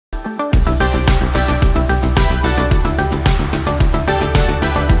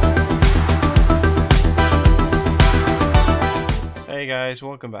guys,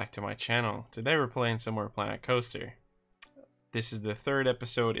 welcome back to my channel. Today we're playing some more Planet Coaster. This is the third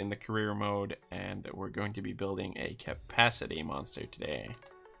episode in the career mode, and we're going to be building a capacity monster today.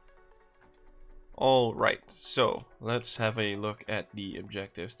 Alright, so let's have a look at the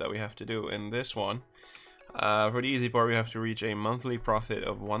objectives that we have to do in this one. For the easy part, we have to reach a monthly profit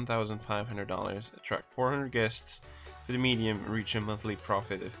of $1,500, attract 400 guests. For the medium, reach a monthly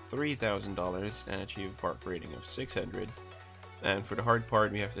profit of $3,000 and achieve a park rating of 600. And for the hard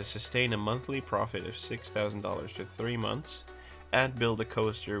part, we have to sustain a monthly profit of $6,000 for 3 months and build a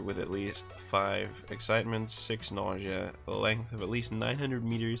coaster with at least 5 excitements, 6 nausea, a length of at least 900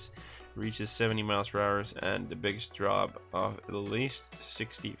 meters, reaches 70 miles per hour, and the biggest drop of at least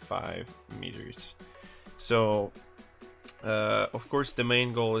 65 meters. So, of course, the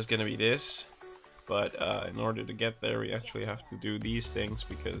main goal is going to be this, but in order to get there, we actually have to do these things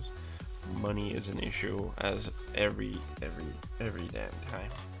because money is an issue as every damn time.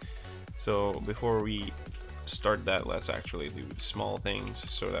 So before we start that, let's actually do small things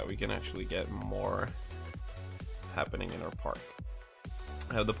so that we can actually get more happening in our park.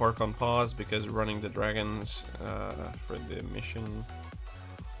 I have the park on pause because running the dragons for the mission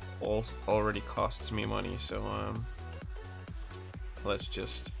already costs me money, so let's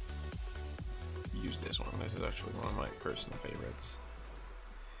just use this one. This is actually one of my personal favorites.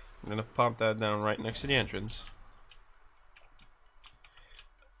 I'm gonna pop that down right next to the entrance,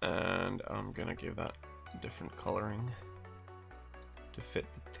 and I'm gonna give that different coloring to fit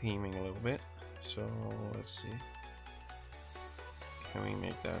the theming a little bit. So let's see, can we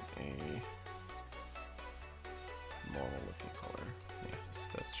make that a normal looking color? Yeah,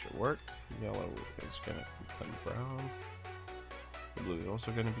 that should work. Yellow is gonna become brown. The blue is also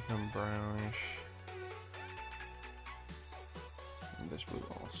gonna become brownish. This blue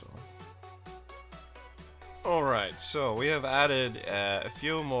also. Alright, so we have added a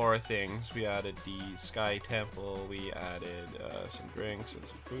few more things. We added the Sky Temple, we added some drinks and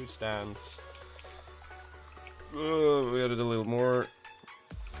some food stands. We added a little more.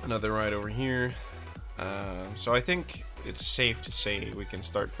 Another right over here. So I think it's safe to say we can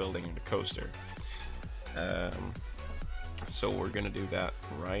start building the coaster. So we're gonna do that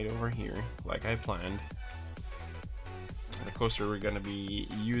right over here, like I planned. The coaster we're going to be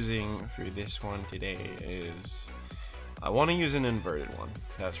using for this one today is, I want to use an inverted one,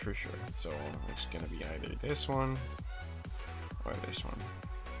 that's for sure. So it's going to be either this one or this one.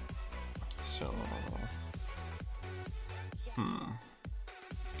 So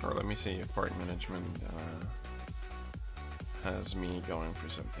or let me see if park management has me going for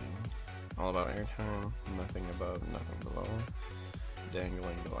something. All about airtime, nothing above, nothing below.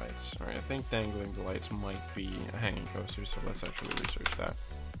 Dangling the lights. Alright, I think dangling the lights might be a hanging coaster, so let's actually research that.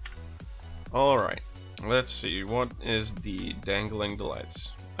 Alright, let's see, what is the dangling the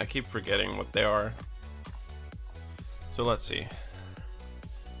lights? I keep forgetting what they are. So let's see.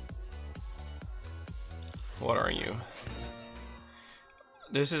 What are you?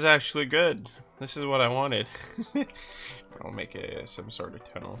 This is actually good. This is what I wanted. I'll make some sort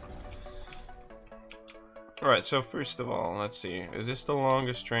of tunnel. Alright, so first of all, let's see. Is this the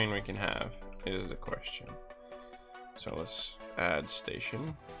longest train we can have? Is the question. So let's add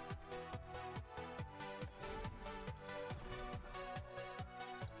station.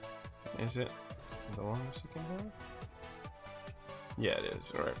 Is it the longest you can have? Yeah, it is.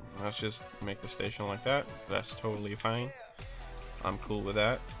 Alright, let's just make the station like that. That's totally fine. I'm cool with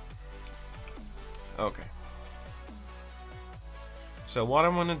that. Okay. So what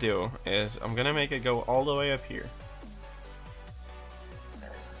I'm gonna do is I'm gonna make it go all the way up here.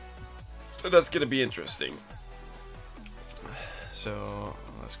 So that's gonna be interesting. So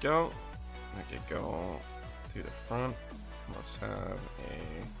let's go. Make it go to the front. Let's have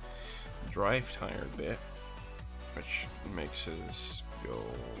a drive tire bit, which makes us go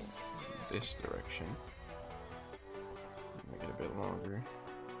this direction. Make it a bit longer.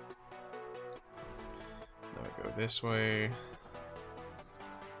 Now we go this way.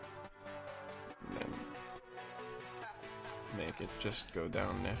 Then make it just go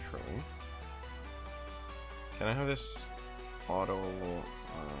down naturally. Can I have this auto?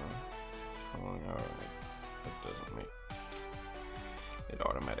 Oh no, it doesn't make it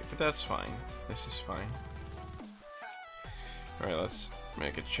automatic, but that's fine. This is fine. Alright, let's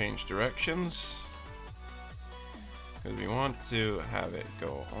make it change directions because we want to have it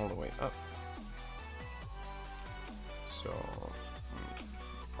go all the way up. So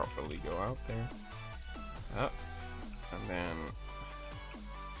properly go out there, up, and then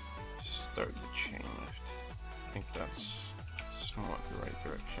start the chain lift. I think that's somewhat the right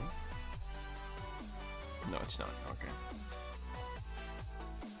direction. No, it's not. Okay.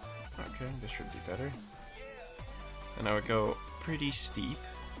 Okay, this should be better. And I would go pretty steep.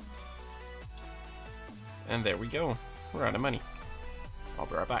 And there we go. We're out of money. I'll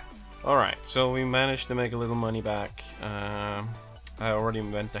be right back. Alright, so we managed to make a little money back. I already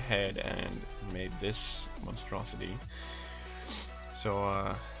went ahead and made this monstrosity.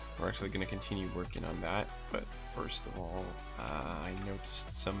 So we're actually going to continue working on that. But first of all, I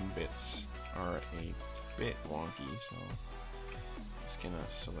noticed some bits are a bit wonky. So I'm just going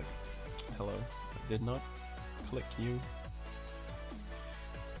to select hello. I did not click you.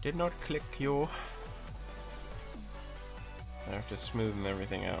 Did not click you. I have to smoothen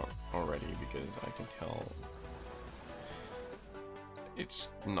everything out already because I can tell it's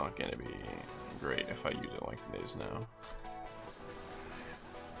not going to be great if I use it like it is now.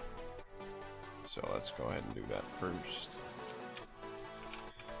 So let's go ahead and do that first.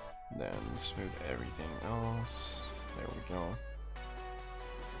 Then smooth everything else. There we go.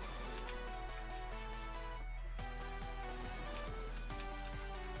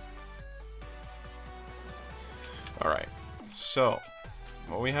 Alright. So,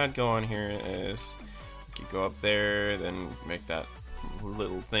 what we had going here is we could go up there, then make that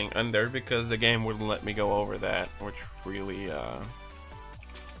little thing under because the game wouldn't let me go over that, which really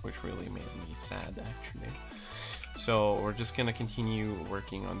made me sad actually. So we're just gonna continue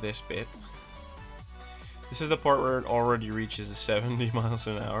working on this bit. This is the part where it already reaches 70 miles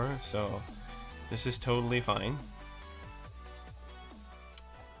an hour, so this is totally fine.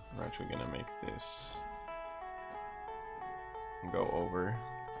 We're actually gonna make this go over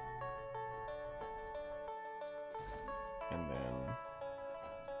and then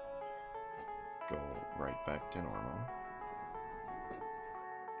go right back to normal.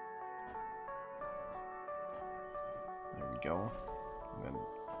 There we go. And then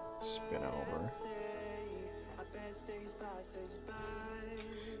spin over.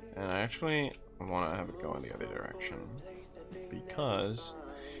 And I actually want to have it go in the other direction because,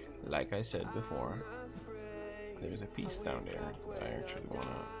 like I said before, there's a piece down there that I actually want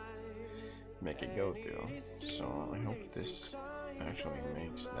to make it go through. So I hope this actually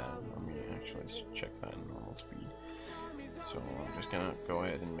makes that. Let me actually check that in normal speed. So I'm just gonna go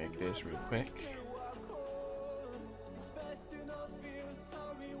ahead and make this real quick.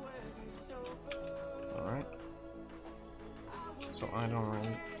 Alright. So I don't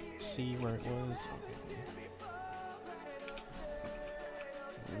really see where it was. Okay.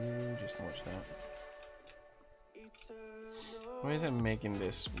 Ooh, just watch that. Why is it making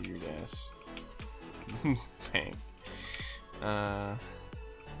this weird ass thing?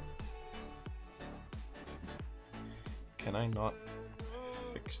 Can I not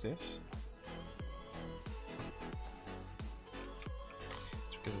fix this?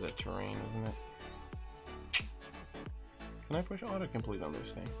 It's because of the terrain, isn't it? Can I push autocomplete on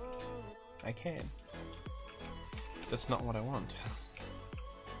this thing? I can. That's not what I want.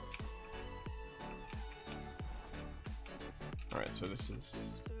 Alright, so this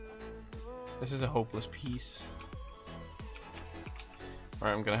is a hopeless piece.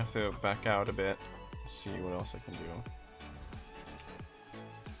 Alright, I'm gonna have to back out a bit, see what else I can do.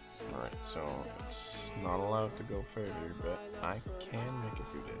 Alright, so it's not allowed to go further, but I can make it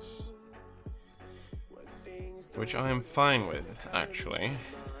through this. Which I am fine with, actually.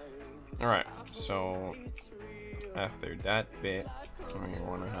 Alright, so after that bit, we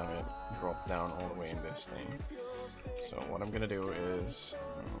want to have it drop down all the way in this thing. So what I'm gonna do is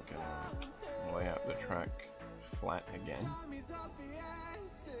I'm gonna lay out the track flat again.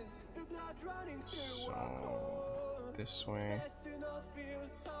 So this way,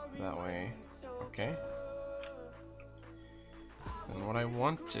 that way, okay. And what I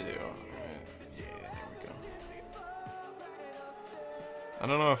want to do, yeah, there we go. I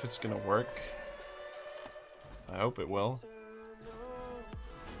don't know if it's gonna work. I hope it will.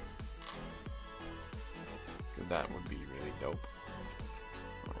 That would be really dope.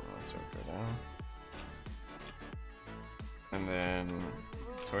 Let's go down. And then,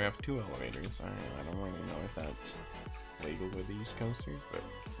 so we have two elevators. I don't really know if that's legal with these coasters, but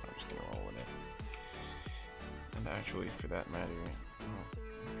I'm just gonna roll with it. And actually, for that matter, oh,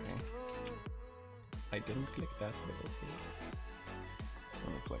 okay. I didn't click that, but okay.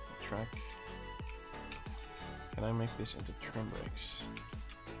 I'm gonna click the track. Can I make this into trim brakes?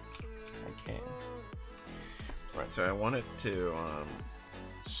 I can. Right, so I want it to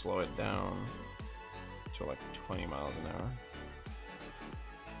slow it down to like 20 miles an hour,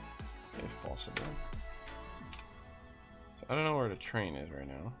 if possible. So I don't know where the train is right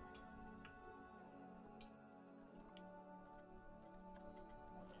now.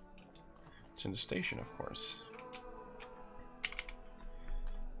 It's in the station, of course.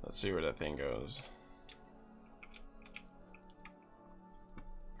 Let's see where that thing goes.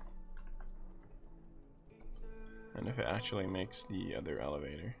 And if it actually makes the other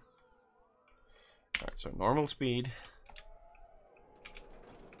elevator. Alright, so normal speed.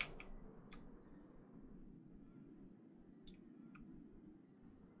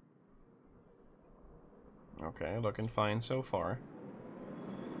 Okay, looking fine so far.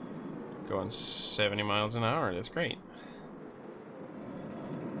 Going 70 miles an hour, that's great.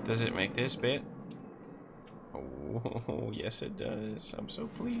 Does it make this bit? Oh, yes it does. I'm so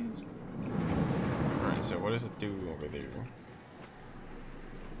pleased. Alright, so what does it do over there?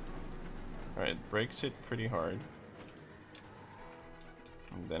 Alright, it breaks it pretty hard.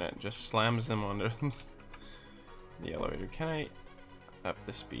 And then it just slams them onto the elevator. Can I up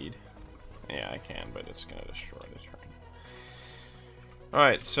the speed? Yeah, I can, but it's gonna destroy the train.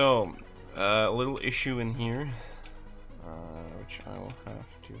 Alright, so a little issue in here, which I will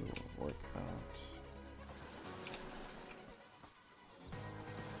have to work out.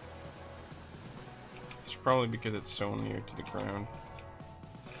 It's probably because it's so near to the ground.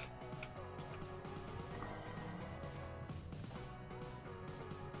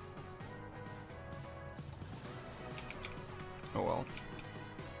 Oh well.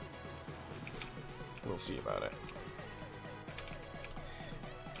 We'll see about it.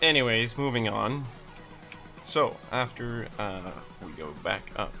 Anyways, moving on. So, after we go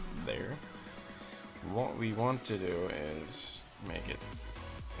back up there, what we want to do is make it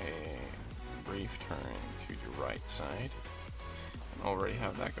a brief turn to the right side. And already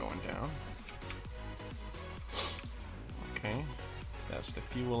have that going down. Okay, that's the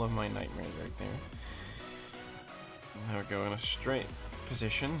fuel of my nightmares right there. Now we go in a straight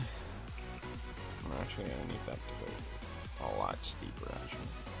position. Actually, I need that to go a lot steeper, actually.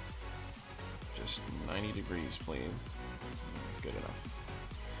 Just 90 degrees, please. Good enough.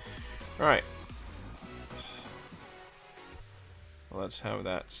 Alright. Let's have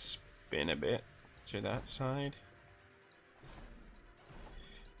that spin a bit to that side.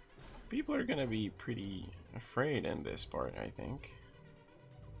 People are gonna be pretty afraid in this part, I think.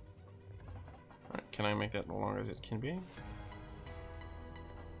 Alright, can I make that as long as it can be?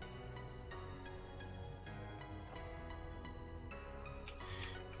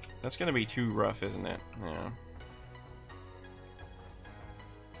 That's gonna be too rough, isn't it? Yeah.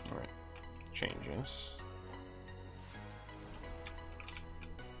 Alright. Changes.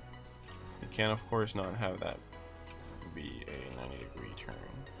 You can, of course, not have that be a 90-degree turn.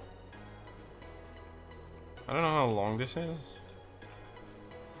 I don't know how long this is.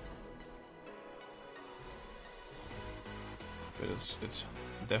 But it's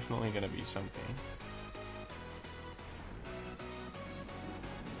definitely gonna be something.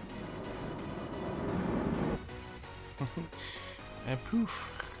 And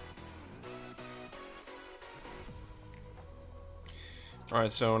poof.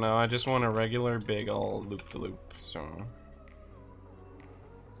 Alright, so now I just want a regular big old loop-de-loop, so.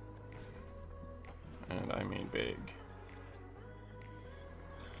 And I mean big.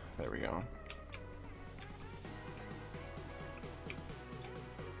 There we go.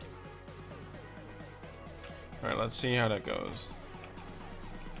 Alright, let's see how that goes.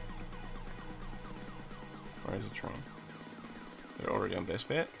 Where's the train? Is it already on this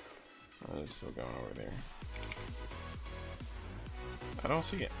bit? Oh, it's still going over there. I don't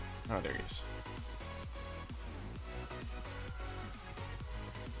see it. Oh, there he is.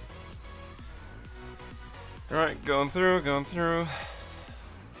 Alright, going through.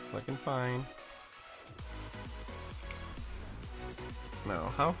 Looking fine.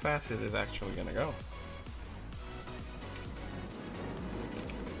 Now, how fast it is actually gonna go?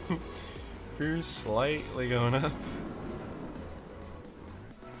 We're slightly going up.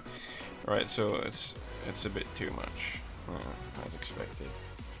 Alright, so it's a bit too much, as expected.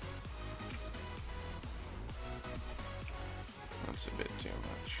 That's a bit too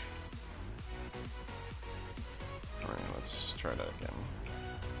much. Alright, let's try that again.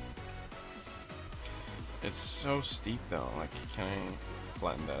 It's so steep though, like, can I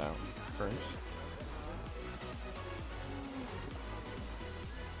flatten that out first?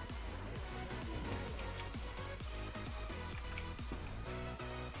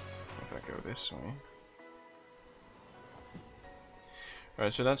 This way.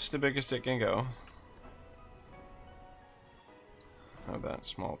 Alright, so that's the biggest it can go. Have that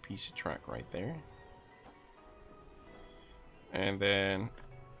small piece of track right there. And then,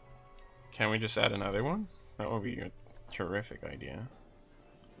 can we just add another one? That would be a terrific idea.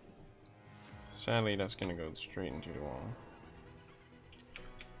 Sadly, that's gonna go straight into the wall.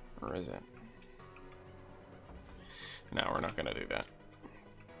 Or is it? No, we're not gonna do that.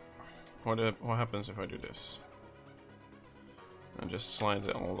 What happens if I do this? It just slides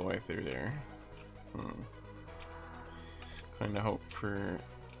it all the way through there. Kind of hope for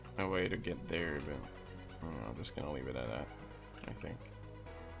a way to get there, but I'm just gonna leave it at that, I think.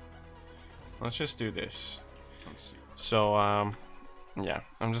 Let's just do this. So yeah,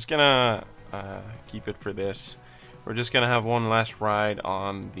 I'm just gonna keep it for this. We're just gonna have one last ride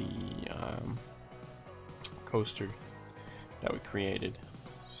on the coaster that we created.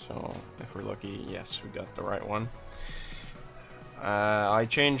 So if we're lucky, yes, we got the right one. I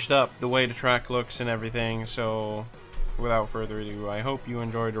changed up the way the track looks and everything, so without further ado, I hope you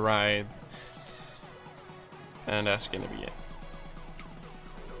enjoyed the ride, and that's gonna be it.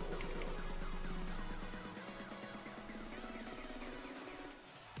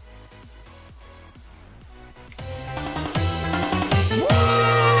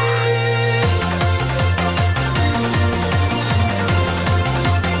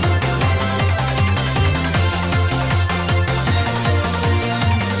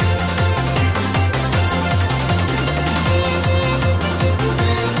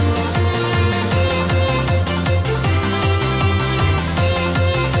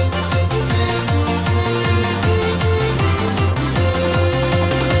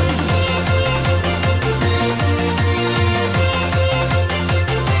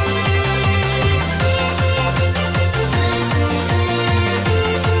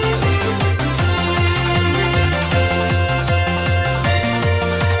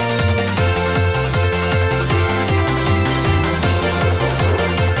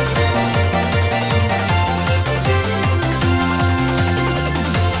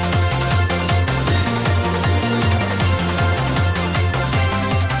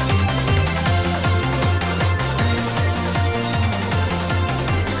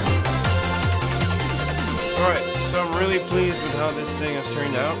 Pleased with how this thing has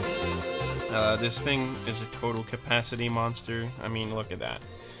turned out. This thing is a total capacity monster. I mean, look at that.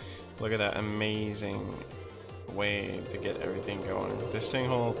 Look at that amazing way to get everything going. This thing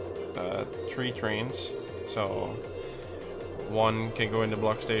holds 3 trains. So one can go into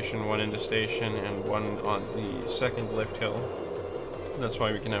Block Station, one into Station, and one on the second lift hill. That's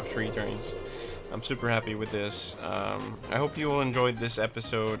why we can have 3 trains. I'm super happy with this. I hope you all enjoyed this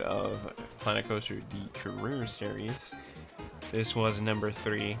episode of Planet Coaster The Career Series. This was number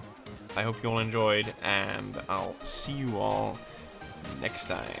 3. I hope you all enjoyed, and I'll see you all next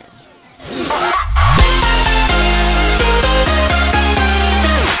time.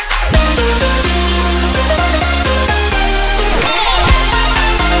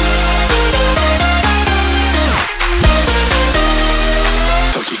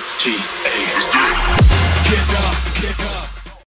 Get down.